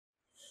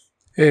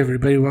Hey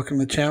everybody, welcome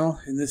to the channel.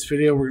 In this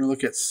video we're going to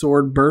look at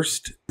Sword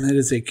Burst. That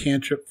is a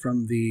cantrip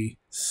from the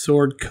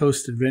Sword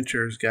Coast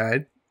Adventurers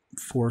Guide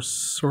for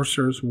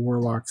sorcerers,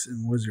 warlocks,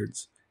 and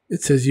wizards.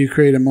 It says you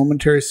create a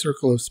momentary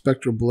circle of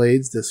spectral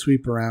blades that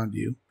sweep around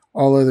you.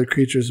 All other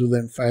creatures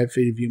within 5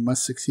 feet of you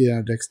must succeed on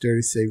a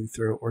Dexterity saving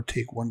throw or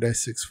take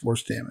 1d6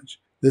 force damage.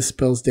 This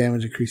spell's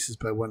damage increases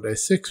by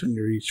 1d6 when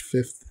you reach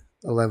 5th,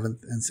 11th,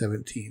 and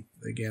 17th.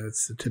 Again,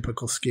 it's the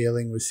typical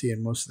scaling we see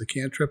in most of the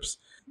cantrips.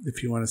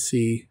 If you want to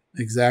see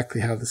exactly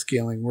how the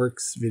scaling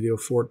works, video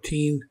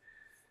 14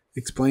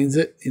 explains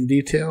it in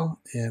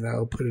detail, and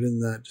I'll put it in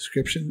the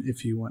description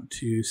if you want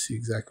to see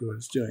exactly what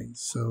it's doing.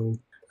 So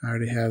I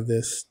already have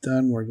this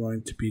done. We're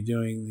going to be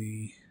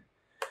doing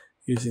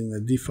using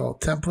the default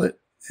template,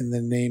 and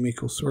then name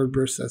equals sword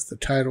burst. That's the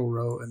title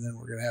row, and then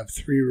we're going to have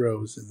 3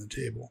 rows in the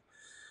table.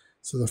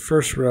 So the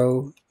first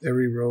row,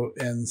 every row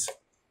ends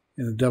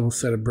in a double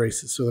set of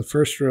braces. So the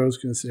first row is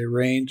going to say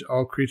range,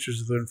 all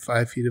creatures within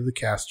 5 feet of the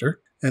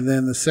caster. And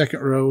then the second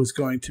row is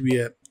going to be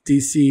a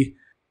DC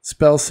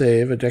spell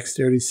save, a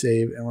dexterity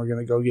save, and we're going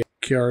to go get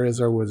Kiara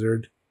as our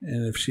wizard.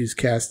 And if she's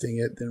casting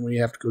it, then we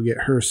have to go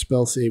get her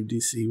spell save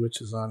DC,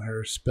 which is on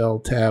her spell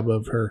tab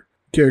of her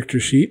character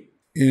sheet,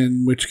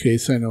 in which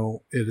case I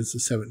know it is a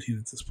 17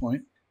 at this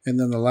point. And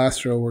then the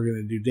last row we're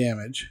going to do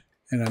damage,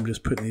 and I'm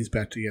just putting these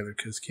back together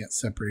because can't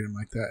separate them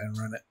like that and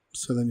run it.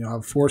 So then you'll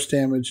have force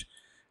damage,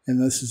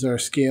 and this is our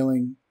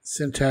scaling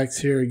syntax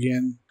here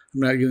again. I'm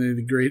not going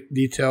into great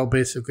detail.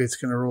 Basically, it's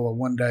going to roll a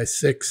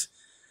 1d6,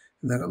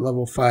 and then at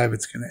level 5,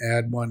 it's going to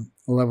add one.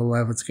 At level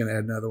 11, it's going to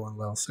add another one.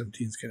 Level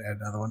 17 is going to add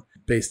another one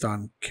based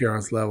on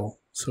Kiara's level.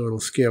 So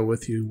it'll scale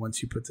with you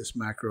once you put this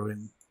macro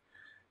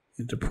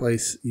into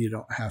place. You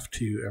don't have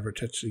to ever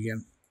touch it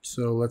again.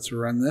 So let's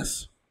run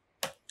this.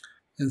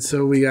 And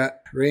so we got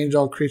range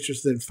all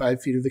creatures within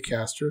 5 feet of the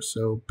caster.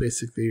 So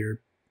basically,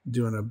 you're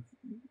doing a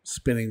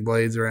spinning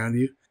blades around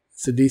you.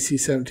 It's a DC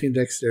 17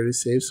 dexterity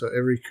save, so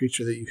every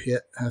creature that you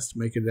hit has to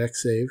make a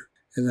dex save.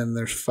 And then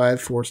there's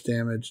 5 force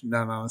damage,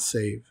 not on a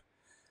save.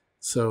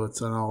 So it's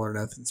an all or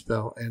nothing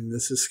spell. And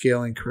this is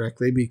scaling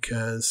correctly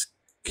because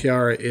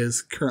Kiara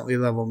is currently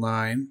level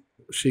 9.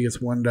 She gets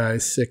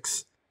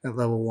 1d6 at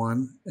level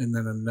 1, and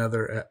then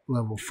another at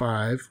level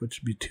 5,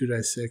 which would be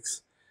 2d6.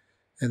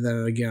 And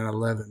then again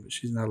 11, but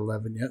she's not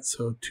 11 yet,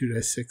 so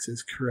 2d6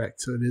 is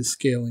correct. So it is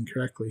scaling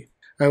correctly.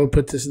 I will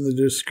put this in the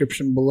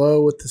description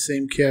below with the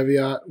same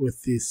caveat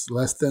with this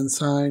less than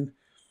sign.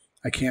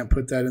 I can't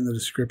put that in the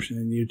description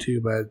in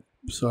YouTube,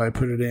 so I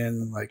put it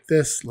in like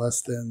this,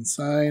 less than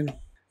sign,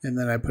 and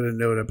then I put a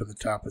note up at the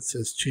top. It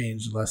says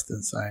change less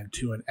than sign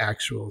to an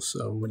actual,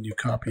 so when you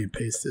copy and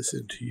paste this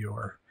into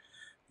your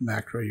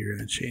macro, you're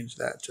going to change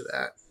that to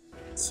that.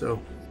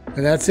 So,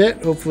 and that's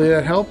it. Hopefully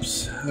that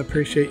helps. I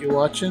appreciate you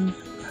watching.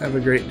 Have a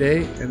great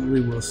day, and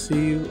we will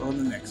see you on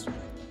the next one.